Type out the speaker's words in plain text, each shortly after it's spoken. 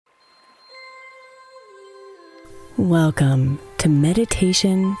Welcome to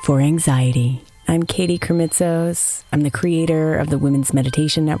Meditation for Anxiety. I'm Katie Kermitzos. I'm the creator of the Women's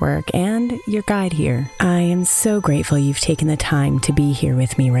Meditation Network and your guide here. I am so grateful you've taken the time to be here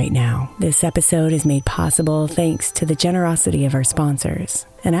with me right now. This episode is made possible thanks to the generosity of our sponsors.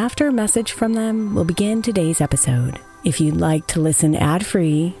 And after a message from them, we'll begin today's episode. If you'd like to listen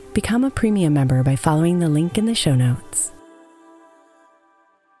ad-free, become a premium member by following the link in the show notes.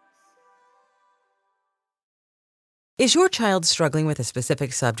 Is your child struggling with a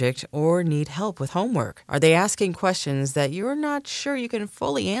specific subject or need help with homework? Are they asking questions that you're not sure you can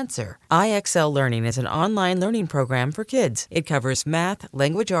fully answer? IXL Learning is an online learning program for kids. It covers math,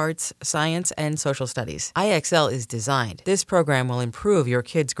 language arts, science, and social studies. IXL is designed. This program will improve your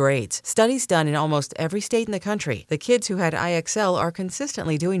kids' grades. Studies done in almost every state in the country. The kids who had IXL are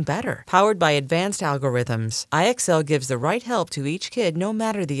consistently doing better. Powered by advanced algorithms, IXL gives the right help to each kid no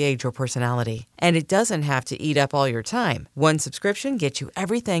matter the age or personality. And it doesn't have to eat up all your time. One subscription gets you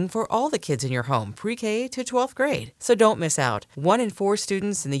everything for all the kids in your home, pre-K to 12th grade. So don't miss out. 1 in 4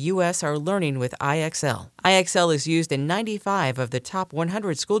 students in the U.S. are learning with IXL. IXL is used in 95 of the top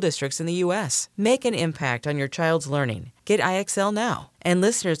 100 school districts in the U.S. Make an impact on your child's learning. Get IXL now. And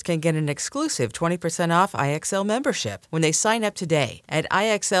listeners can get an exclusive 20% off IXL membership when they sign up today at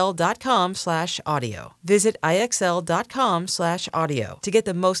IXL.com/audio. Visit IXL.com/audio to get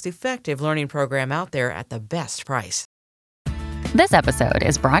the most effective learning program out there at the best price. This episode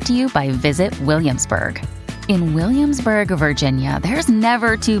is brought to you by Visit Williamsburg. In Williamsburg, Virginia, there's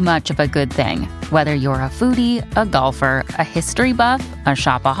never too much of a good thing. Whether you're a foodie, a golfer, a history buff, a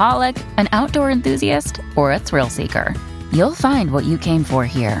shopaholic, an outdoor enthusiast, or a thrill seeker, you'll find what you came for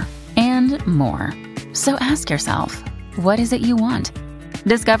here and more. So ask yourself, what is it you want?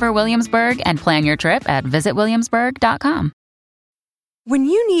 Discover Williamsburg and plan your trip at visitwilliamsburg.com. When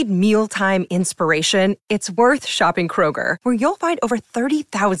you need mealtime inspiration, it's worth shopping Kroger, where you'll find over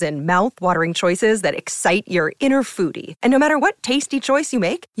 30,000 mouth-watering choices that excite your inner foodie. And no matter what tasty choice you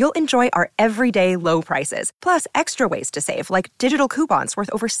make, you'll enjoy our everyday low prices, plus extra ways to save, like digital coupons worth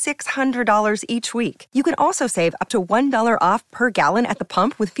over $600 each week. You can also save up to $1 off per gallon at the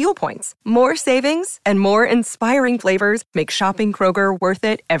pump with fuel points. More savings and more inspiring flavors make shopping Kroger worth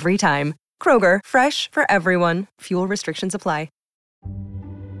it every time. Kroger, fresh for everyone. Fuel restrictions apply.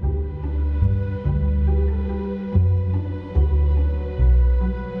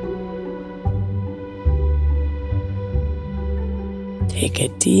 Take a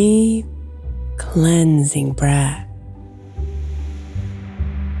deep, cleansing breath.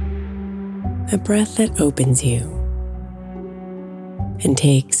 A breath that opens you and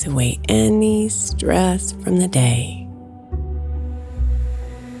takes away any stress from the day.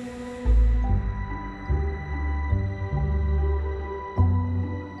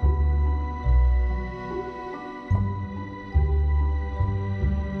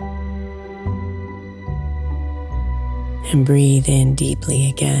 And breathe in deeply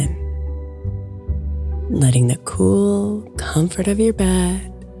again, letting the cool comfort of your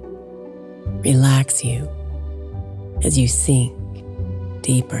bed relax you as you sink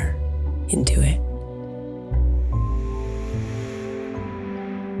deeper into it.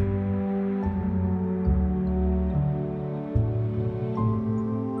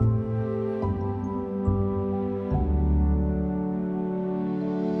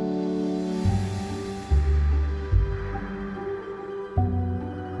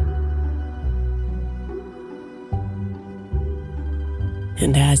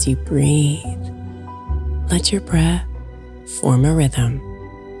 And as you breathe, let your breath form a rhythm,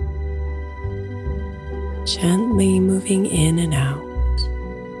 gently moving in and out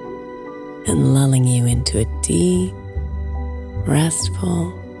and lulling you into a deep,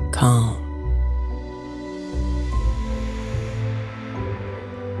 restful calm.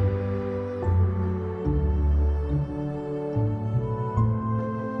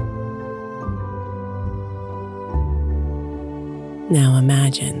 Now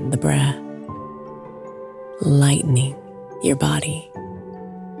imagine the breath lightening your body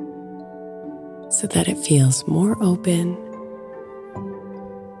so that it feels more open,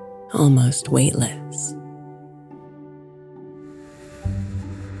 almost weightless.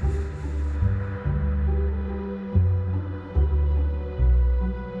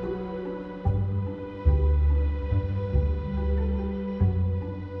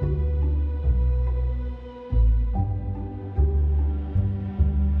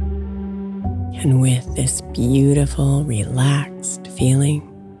 And with this beautiful, relaxed feeling,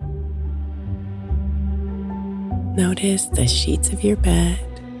 notice the sheets of your bed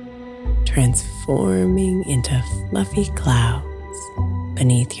transforming into fluffy clouds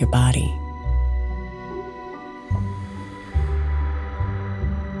beneath your body.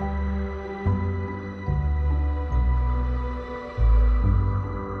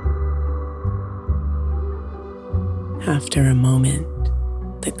 After a moment,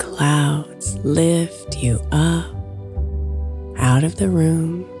 the clouds lift you up, out of the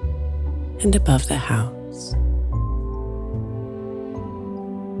room and above the house,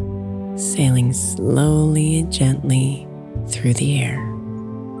 sailing slowly and gently through the air.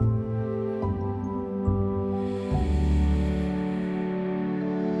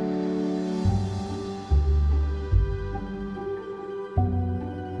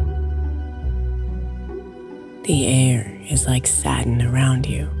 The air is like satin around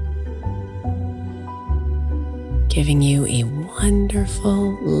you, giving you a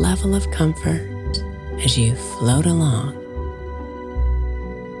wonderful level of comfort as you float along.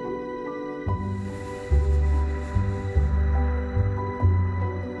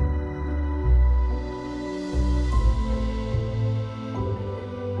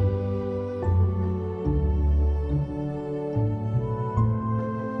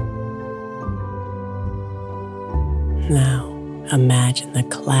 Now, imagine the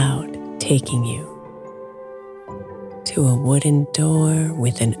cloud taking you to a wooden door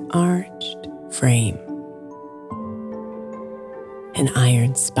with an arched frame and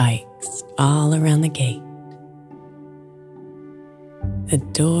iron spikes all around the gate. The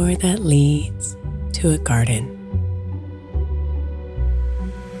door that leads to a garden.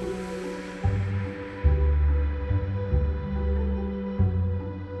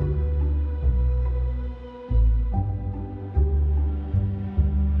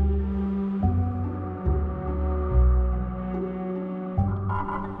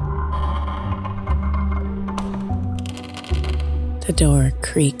 The door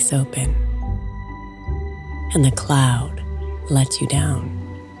creaks open, and the cloud lets you down.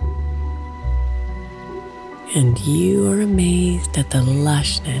 And you are amazed at the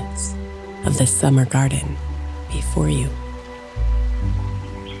lushness of the summer garden before you.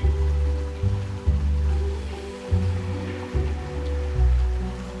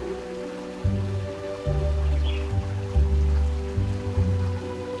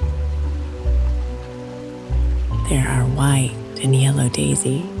 There are white and yellow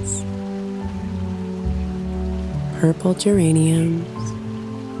daisies, purple geraniums,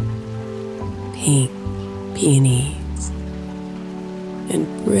 pink peonies, and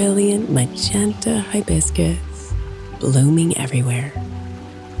brilliant magenta hibiscus blooming everywhere.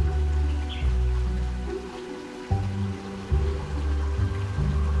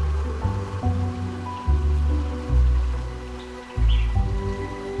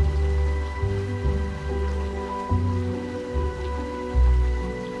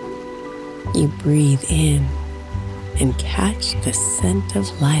 You breathe in and catch the scent of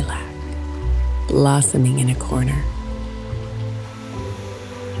lilac blossoming in a corner.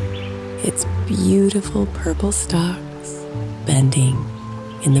 Its beautiful purple stalks bending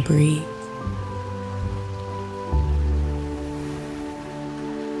in the breeze.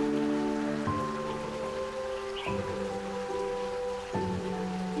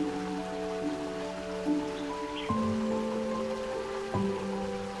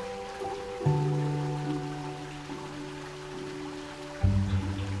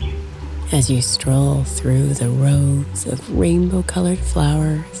 As you stroll through the rows of rainbow-colored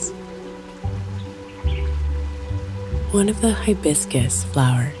flowers, one of the hibiscus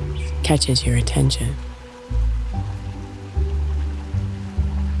flowers catches your attention.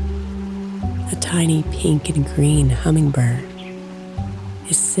 A tiny pink and green hummingbird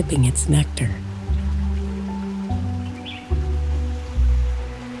is sipping its nectar.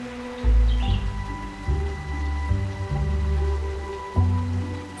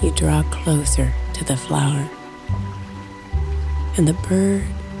 You draw closer to the flower, and the bird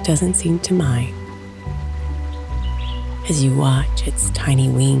doesn't seem to mind as you watch its tiny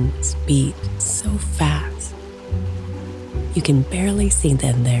wings beat so fast you can barely see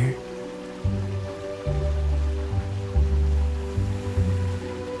them there.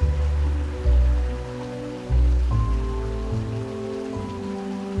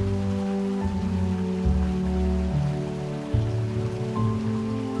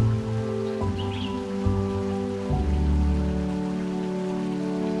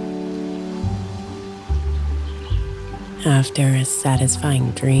 After a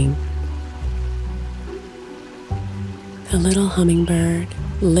satisfying drink, the little hummingbird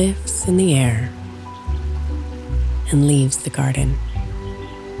lifts in the air and leaves the garden.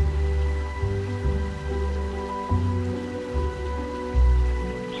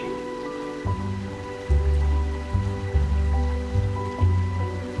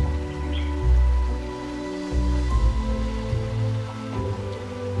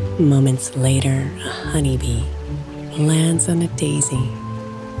 Moments later, a honeybee lands on a daisy,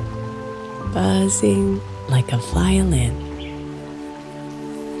 buzzing like a violin.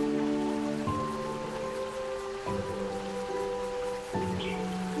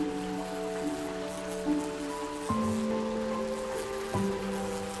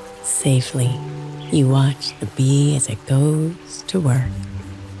 Safely, you watch the bee as it goes to work,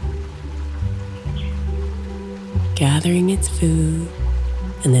 gathering its food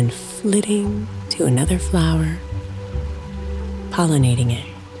and then flitting to another flower, pollinating it,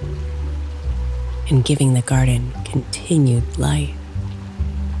 and giving the garden continued life.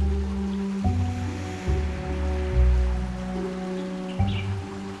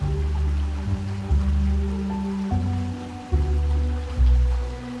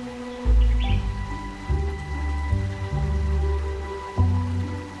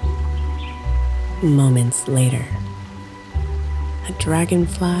 Moments later, a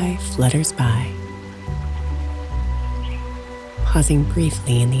dragonfly flutters by, pausing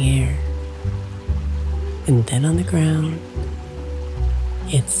briefly in the air, and then on the ground,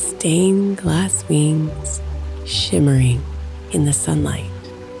 its stained glass wings shimmering in the sunlight.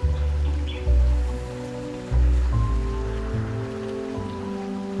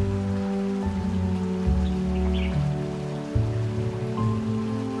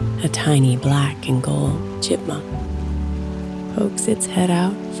 A tiny black and gold chipmunk pokes its head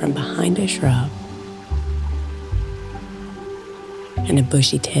out from behind a shrub, and a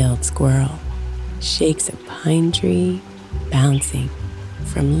bushy-tailed squirrel shakes a pine tree, bouncing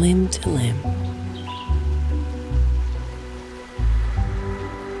from limb to limb.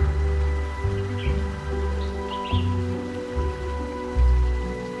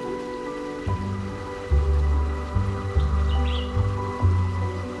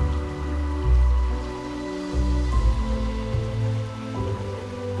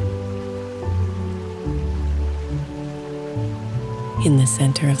 In the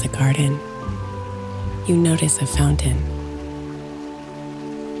center of the garden, you notice a fountain.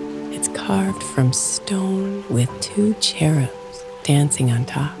 It's carved from stone with two cherubs dancing on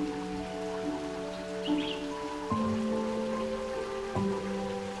top.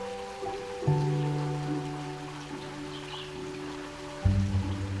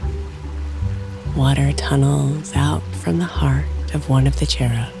 Water tunnels out from the heart of one of the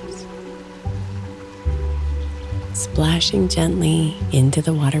cherubs, splashing gently into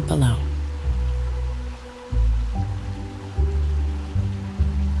the water below.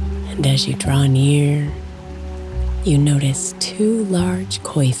 And as you draw near, you notice two large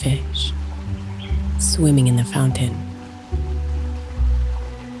koi fish swimming in the fountain.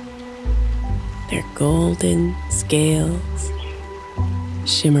 Their golden scales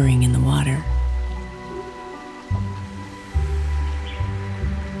shimmering in the water.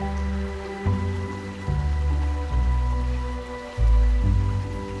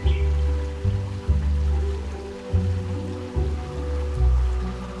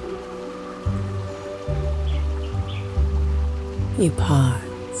 You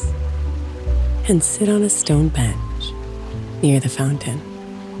pause and sit on a stone bench near the fountain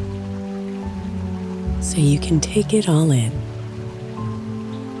so you can take it all in.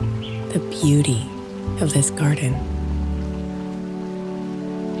 The beauty of this garden.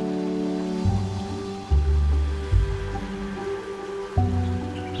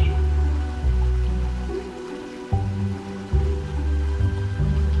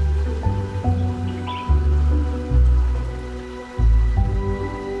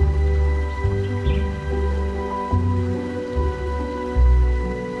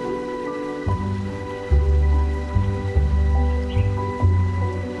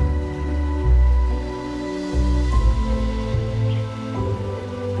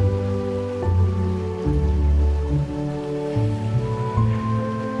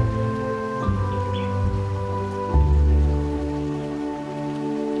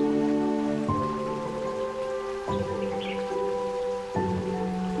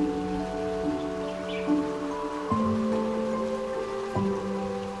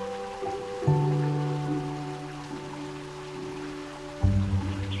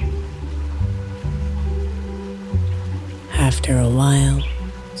 After a while,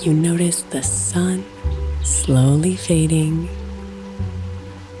 you notice the sun slowly fading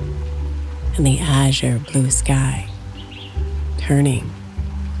and the azure blue sky turning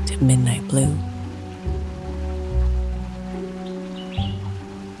to midnight blue.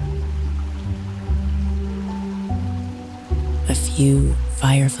 A few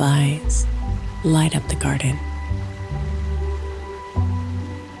fireflies light up the garden,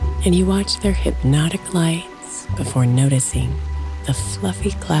 and you watch their hypnotic lights before noticing the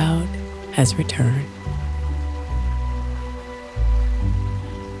fluffy cloud has returned.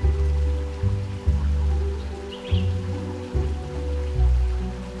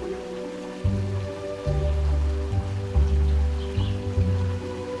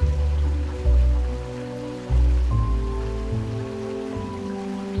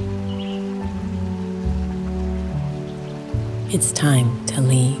 It's time to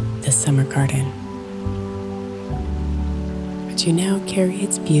leave the summer garden. But you now carry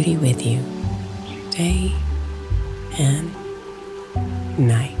its beauty with you, day and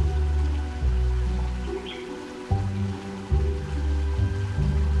night.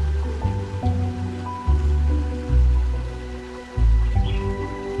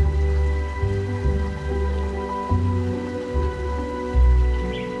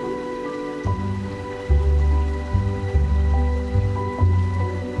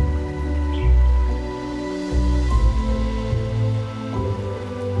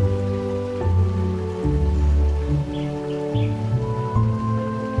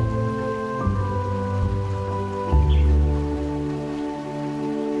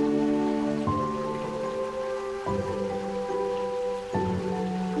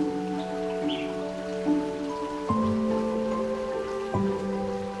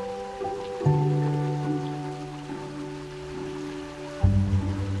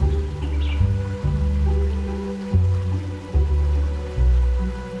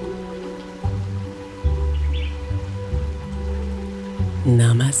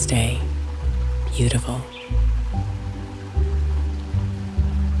 Namaste, beautiful.